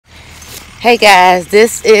Hey guys,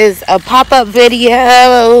 this is a pop-up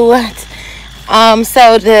video.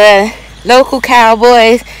 So the local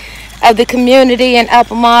cowboys of the community in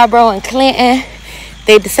Upper Marlboro and Clinton,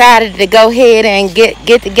 they decided to go ahead and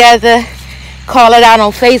get together, call it out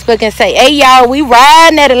on Facebook and say, hey y'all, we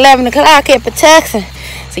riding at 11 o'clock at Patuxent.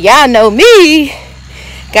 So y'all know me,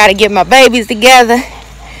 gotta get my babies together.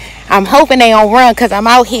 I'm hoping they don't run because I'm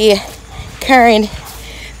out here carrying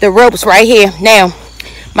the ropes right here. Now,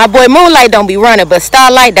 my boy Moonlight don't be running, but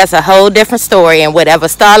Starlight, that's a whole different story. And whatever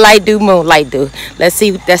Starlight do, Moonlight do. Let's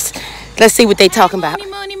see what they talking about.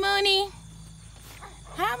 Mooney.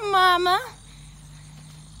 Hi, Mama.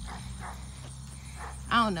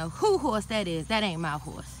 I don't know who horse that is. That ain't my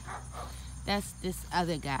horse. That's this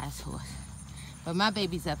other guy's horse. But my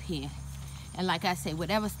baby's up here. And like I said,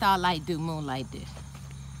 whatever Starlight do, Moonlight do.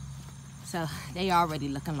 So they already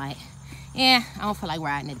looking like, yeah, I don't feel like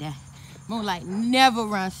riding today. Moonlight never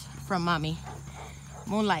runs from mommy.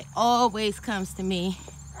 Moonlight always comes to me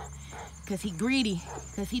because he greedy.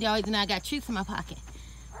 Because he always know I got treats in my pocket.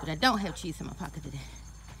 But I don't have treats in my pocket today.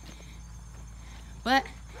 But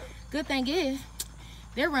good thing is,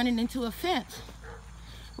 they're running into a fence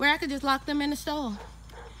where I could just lock them in the stall.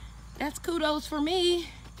 That's kudos for me.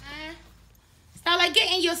 Starlight,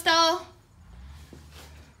 get in your stall.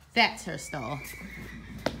 That's her stall.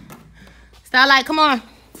 Starlight, come on.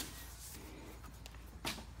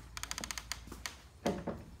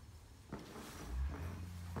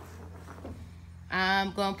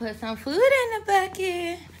 I'm gonna put some food in the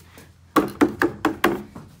bucket.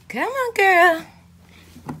 Come on, girl.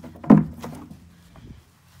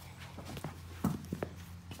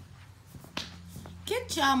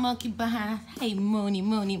 Get y'all monkey behind. Hey,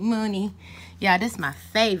 Mooney. Yeah, this is my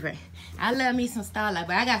favorite. I love me some Starlight,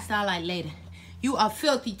 but I got Starlight later. You are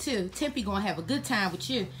filthy too. Tippy gonna have a good time with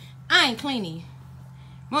you. I ain't cleaning you.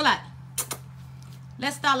 Moonlight.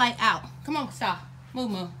 Let's Starlight out. Come on, Star.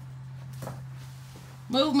 Move, Moon.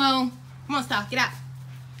 Move, Moon. Come on, Star. Get out.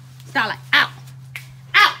 Starlight. Out.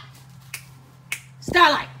 Out.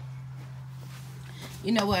 Starlight.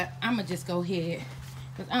 You know what? I'm going to just go ahead.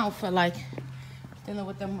 Because I don't feel like dealing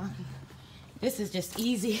with them monkeys. This is just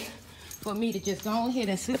easy for me to just go ahead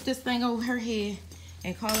and slip this thing over her head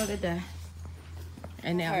and call it a day.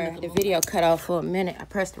 And now the video cut off for a minute. I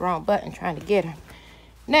pressed the wrong button trying to get her.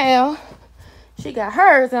 Now, she got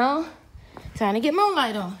hers on. Trying to get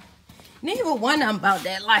Moonlight on. Neither one of them about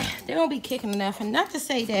that life. They don't be kicking enough. And not to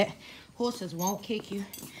say that horses won't kick you.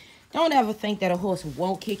 Don't ever think that a horse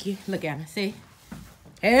won't kick you. Look at him. See?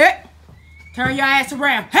 Hey, turn your ass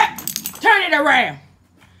around. Hey, turn it around.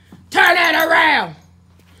 Turn it around.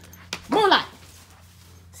 Moonlight.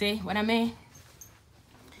 See what I mean?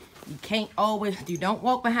 You can't always, you don't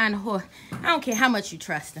walk behind the horse. I don't care how much you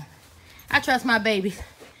trust him. I trust my babies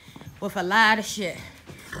with a lot of shit.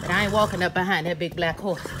 But I ain't walking up behind that big black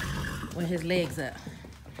horse with his legs up.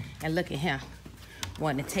 And look at him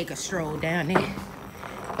wanting to take a stroll down there.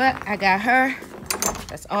 But I got her.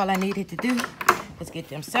 That's all I needed to do. Let's get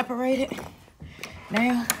them separated.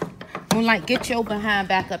 Now, Moonlight, get your behind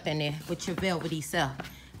back up in there with your velvety self.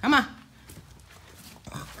 Come on.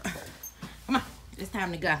 Come on. It's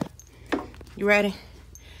time to go. You ready?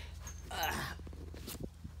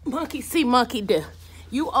 Monkey see, monkey do.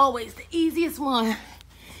 You always the easiest one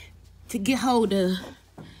to get hold of.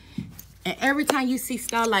 And every time you see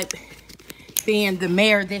Starlight being the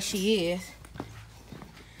mare that she is,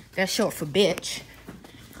 that's short for bitch.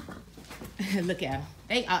 Look at them.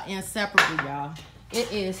 They are inseparable, y'all.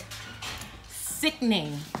 It is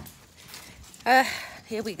sickening.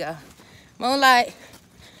 Here we go. Moonlight.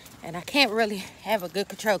 And I can't really have a good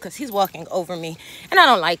control because he's walking over me. And I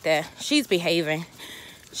don't like that. She's behaving.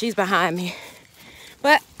 She's behind me.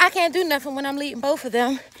 But I can't do nothing when I'm leading both of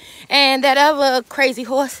them. And that other crazy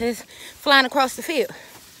horse is flying across the field.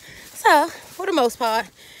 So, for the most part,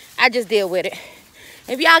 I just deal with it.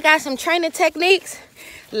 If y'all got some training techniques,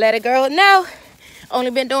 let a girl know. Only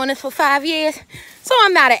been doing this for 5 years, so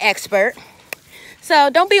I'm not an expert. So,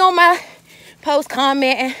 don't be on my post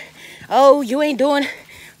commenting, oh, you ain't doing.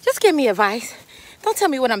 Just give me advice. Don't tell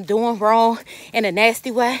me what I'm doing wrong in a nasty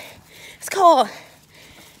way. It's called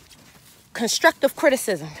constructive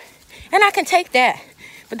criticism. And I can take that.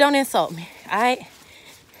 But don't insult me, all right?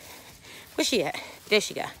 Where's she at? There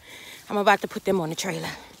she go. I'm about to put them on the trailer.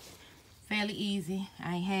 Fairly easy.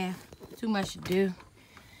 I ain't have too much to do.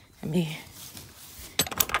 Let me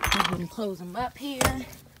go ahead and close them up here.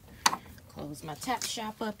 Close my tack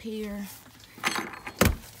shop up here.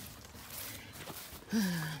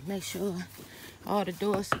 Make sure all the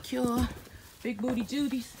doors secure. Big booty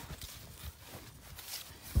Judies.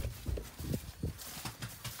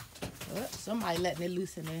 Oh, somebody letting it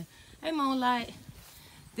loose in there. Hey, Moonlight.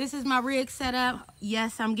 This is my rig setup.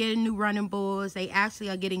 Yes, I'm getting new running boards. They actually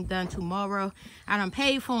are getting done tomorrow. I done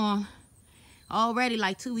paid for them already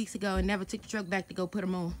like 2 weeks ago and never took the truck back to go put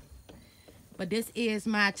them on. But this is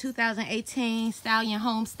my 2018 Stallion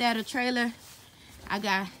Homesteader trailer. I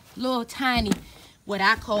got little tiny, what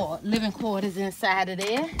I call living quarters inside of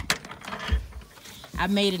there. I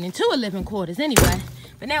made it into a living quarters anyway.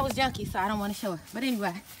 But that was junky, so I don't want to show it. But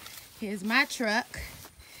anyway, here's my truck.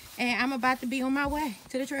 And I'm about to be on my way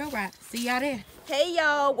to the trail ride. See y'all there. Hey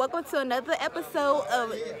y'all, welcome to another episode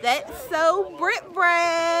of That's So Brit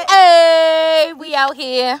Bread. Hey, we out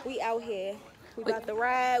here. We out here. We about to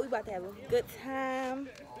ride. We about to have a good time.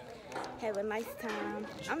 Have a nice time.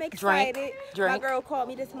 I'm excited. Drink. My girl called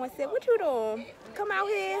me this morning and said, "What you doing? Come out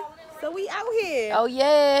here." So we out here. Oh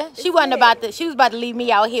yeah. She was about to leave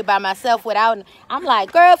me out here by myself without. I'm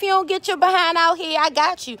like, girl, if you don't get your behind out here, I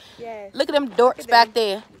got you. Yes. Look at them dorks back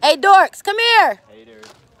there. Hey dorks, come here.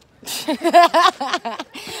 Hey there.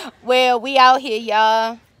 Well, we out here,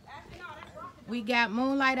 y'all. We got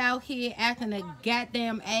Moonlight out here acting a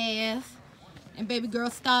goddamn ass. And baby girl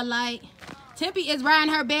Starlight. Tempe is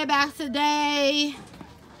riding her bareback today.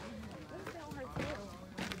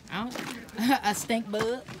 A stink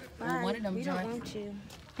bug. One of them joints.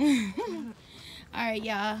 All right,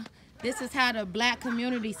 y'all. This is how the black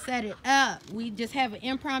community set it up. We just have an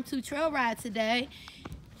impromptu trail ride today.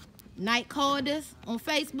 Knight called us on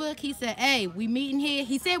Facebook. He said, hey, we meeting here.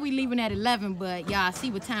 He said we leaving at 11, but y'all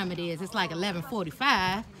see what time it is. It's like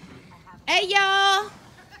 11:45. Hey, y'all.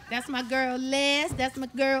 That's my girl Les. That's my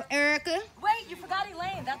girl Erica. Wait, you forgot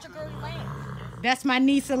Elaine. That's your girl Elaine. That's my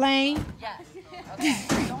niece Elaine. Yes.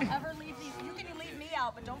 Okay. Don't ever leave these. You can leave me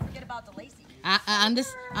out, but don't forget about the Lacey. I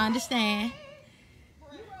understand.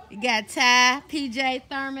 You got Ty, PJ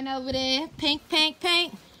Thurman over there. Pink, pink,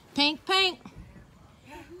 pink. Pink, pink.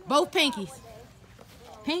 Both pinkies.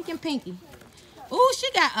 Pink and pinky. Ooh,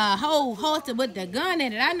 she got a whole halter with the gun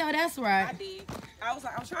in it. I know that's right. I did. I was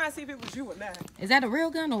trying to see if it was you or not. Is that a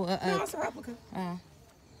real gun or a No, it's a replica.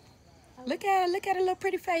 Look at her little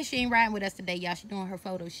pretty face. She ain't riding with us today, y'all. She doing her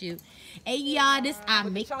photo shoot. Hey, y'all, this our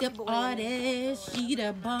makeup artist. She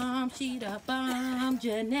the bomb,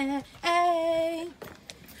 Jeanette. Hey.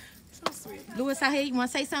 So sweet. Louis out here, you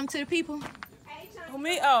want to say something to the people? Oh,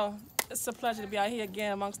 me? Oh, it's a pleasure to be out here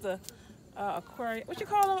again amongst the aquarium. What you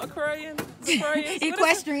call them? Aquarium?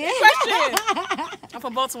 Equestrian. Equestrian. I'm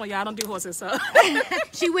from Baltimore, y'all. I don't do horses, so.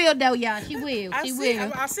 She will, though, y'all. She will. I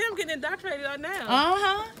see them getting indoctrinated right now.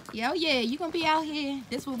 Uh-huh. Yeah, yeah. You going to be out here.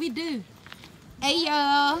 That's what we do. Hey,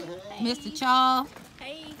 y'all. Mr. Charles.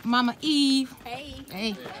 Hey. Mama Eve. Hey.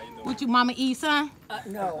 Hey. What you, Mama Eve, son?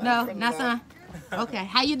 No. No, not son? Okay.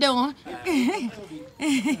 How you doing?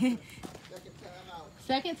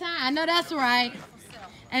 Second time? I know that's right.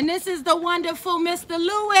 And this is the wonderful Mr.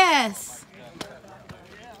 Lewis.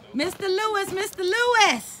 Mr.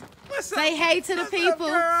 Lewis. Say hey to the people.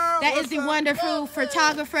 That is the wonderful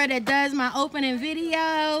photographer that does my opening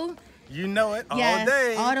video. You know it all Yes,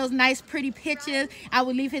 day. all those nice, pretty pictures. I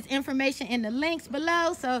will leave his information in the links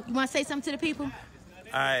below. So you want to say something to the people?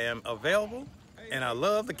 I am available, and I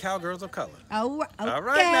love the Cowgirls of Color. Oh, okay. All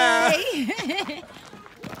right now.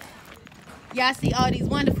 Y'all see all these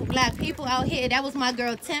wonderful black people out here. That was my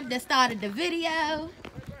girl Temp that started the video.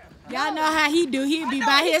 Y'all know how he do. He'd be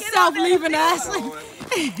by himself leaving us.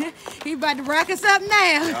 He about to rock us up now.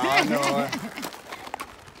 I know it.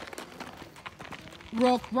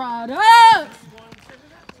 Rough Riders.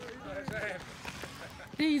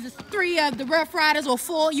 These are 3 of the Rough Riders, or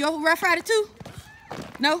 4. You're a Rough Rider too?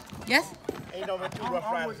 No? Yes? Ain't no two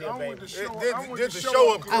Rough Riders here, baby. This is the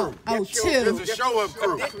show-up crew. Oh, 2. This is show-up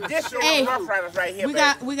crew. This show Hey, Rough Riders right here, we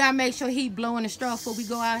baby. gotta make sure he blowing the straw before we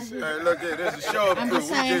go out. Hey, look at this is show-up I'm crew.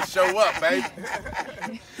 just We saying. just show up, baby.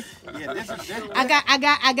 Yeah, this is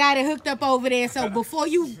I got it hooked up over there. So before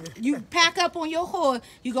you pack up on your horse,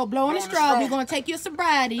 you go blowing the straw. We're gonna take your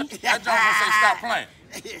sobriety. That John gonna say stop playing.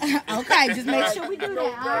 Okay, just make sure we do that.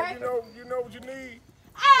 All right. You know what you need?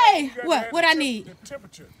 Hey, what I need? The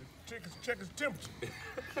temperature. Check his temperature.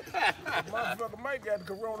 Motherfucker might got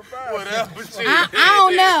the coronavirus. Whatever. I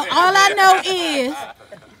don't know.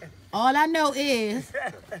 All I know is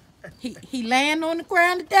he laying on the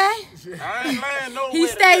ground today. I ain't laying nowhere. He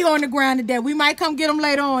stay on the ground today. We might come get him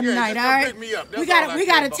later on tonight. just All come right. pick me up. That's We got all I we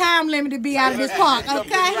care got a about. time limit to be out of this park. Right,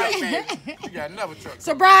 Okay. man. You got another truck.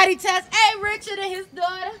 Sobriety test. Hey, Richard and his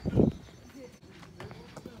daughter.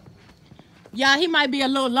 Y'all, he might be a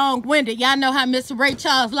little long-winded. Y'all know how Mr. Ray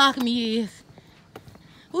Charles Lockamy is.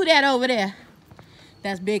 Who that over there?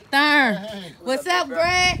 That's Big Thurn. What's up,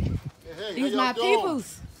 Greg? These my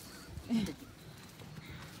peoples.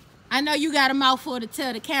 I know you got a mouthful to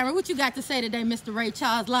tell the camera. What you got to say today, Mr. Ray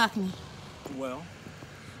Charles Lockney? Well,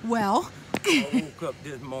 Well. I woke up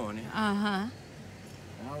this morning. Uh-huh.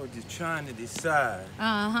 And I was just trying to decide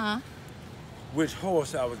Uh-huh. which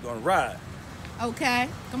horse I was gonna ride. Okay.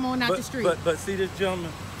 Come on out the street. But see this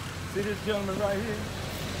gentleman right here?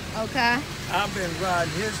 Okay. I've been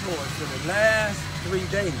riding his horse for the last 3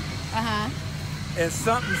 days. Uh-huh. And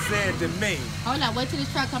something said to me, Hold on, wait till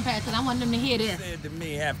this truck come past, because I want them to hear this. said to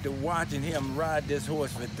me after watching him ride this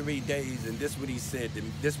horse for 3 days, and this what he said to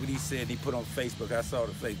me, this what he said he put on Facebook. I saw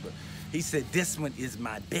the Facebook. He said, this one is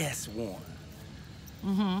my best one.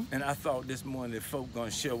 Mm-hmm. And I thought this morning if folk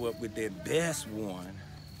gonna show up with their best one,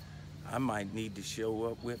 I might need to show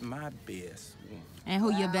up with my best one. And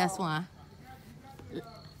who your best one?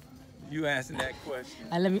 You asking that question?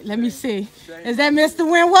 Let me see. Is that Mr.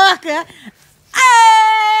 Win Walker?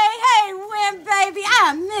 Hey, Win baby,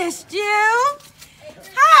 I missed you.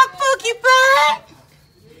 Hi, Pookie Bud.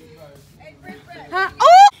 Huh?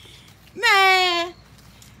 Oh, man.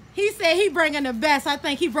 He said he bringing the best. I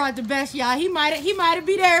think he brought the best, y'all. He might have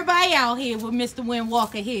beat everybody out here with Mr. Win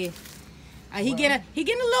Walker here. He getting a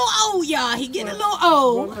little old, y'all. He getting a little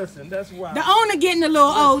old. Well, listen, that's why. The owner getting a little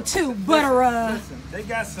old too. But listen, they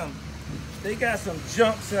got some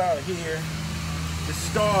jumps out here to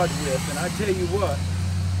start with, and I tell you what,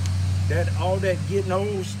 all that getting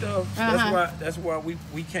old stuff. That's why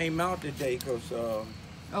we came out today, cause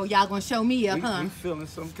oh, y'all gonna show me up, huh? We feeling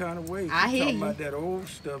some kind of way. I hear talking you. about that old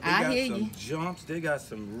stuff. They got some jumps. They got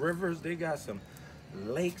some rivers. They got some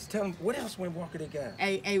lakes. Tell them what else Win Walker they got.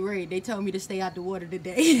 Hey, Ray, they told me to stay out the water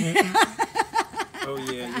today. Oh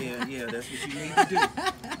yeah. That's what you need to do.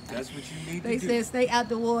 That's what you need to do. They said stay out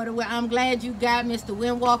the water. Well, I'm glad you got Mr.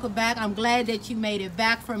 Win Walker back. I'm glad that you made it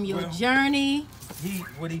back from your journey.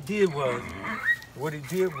 What he did was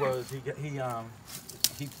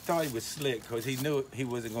he thought he was slick because he knew he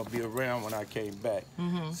wasn't gonna be around when I came back.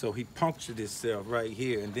 So he punctured himself right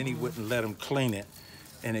here, and then he wouldn't let him clean it,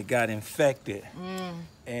 and it got infected.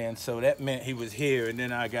 And so that meant he was here, and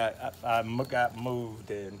then I got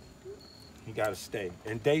moved, and he got to stay.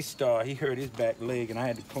 And Daystar, he hurt his back leg, and I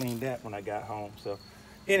had to clean that when I got home. So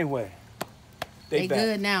anyway, they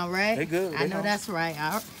good now, right? They good. I know that's right.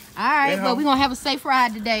 All right, but we're gonna have a safe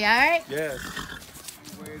ride today. All right? Yes.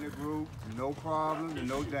 Way in the group, no problem and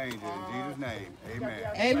no danger. In Jesus' name, amen.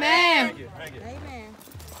 Amen. Thank you. Amen.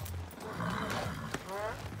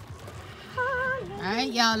 All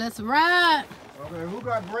right, y'all, let's ride. Okay, who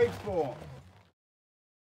got brakes for him?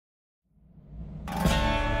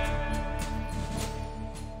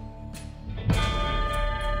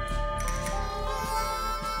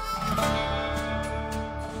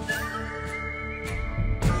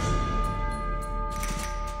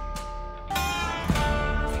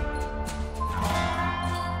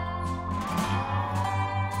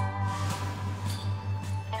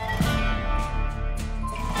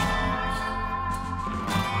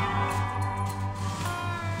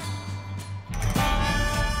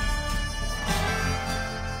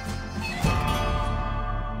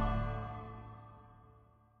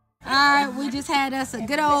 We just had us a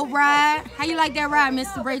good old ride. How you like that ride,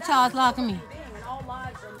 Mr. Ray Charles Lockney?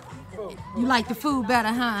 You like the food better,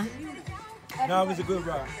 huh? No, it was a good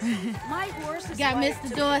ride. Got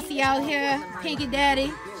Mr. Dorsey out here, Pinky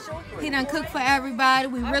Daddy. He done cooked for everybody.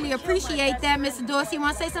 We really appreciate that, Mr. Dorsey. You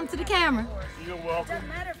want to say something to the camera? You're welcome.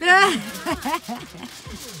 I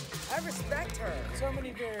respect her. So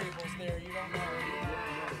many variables there, you don't know.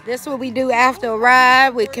 This is what we do after a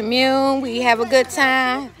ride. We commune. We have a good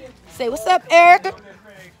time. Say, what's up, Erica?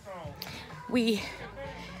 We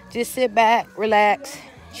just sit back, relax,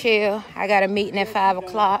 chill. I got a meeting at 5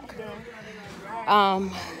 o'clock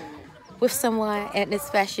with someone, and it's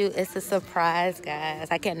special. It's a surprise, guys.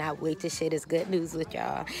 I cannot wait to share this good news with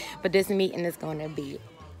y'all. But this meeting is going to be,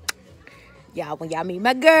 y'all, when y'all meet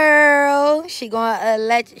my girl, she gonna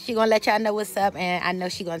let y'all know what's up, and I know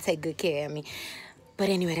she gonna take good care of me. But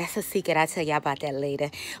anyway, that's a secret. I'll tell y'all about that later.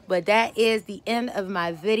 But that is the end of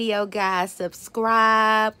my video, guys.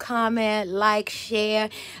 Subscribe, comment, like, share.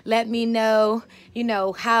 Let me know, you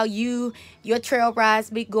know, how your trail rides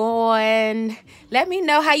be going. Let me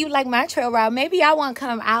know how you like my trail ride. Maybe I want to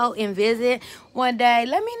come out and visit one day.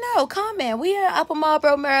 Let me know. Comment. We in Upper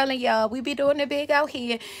Marlboro, Maryland, y'all. We be doing it big out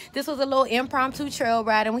here. This was a little impromptu trail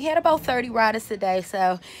ride, and we had about 30 riders today.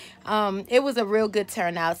 So it was a real good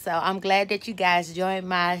turnout. So I'm glad that you guys joined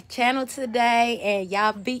my channel today, and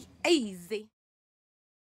y'all be easy.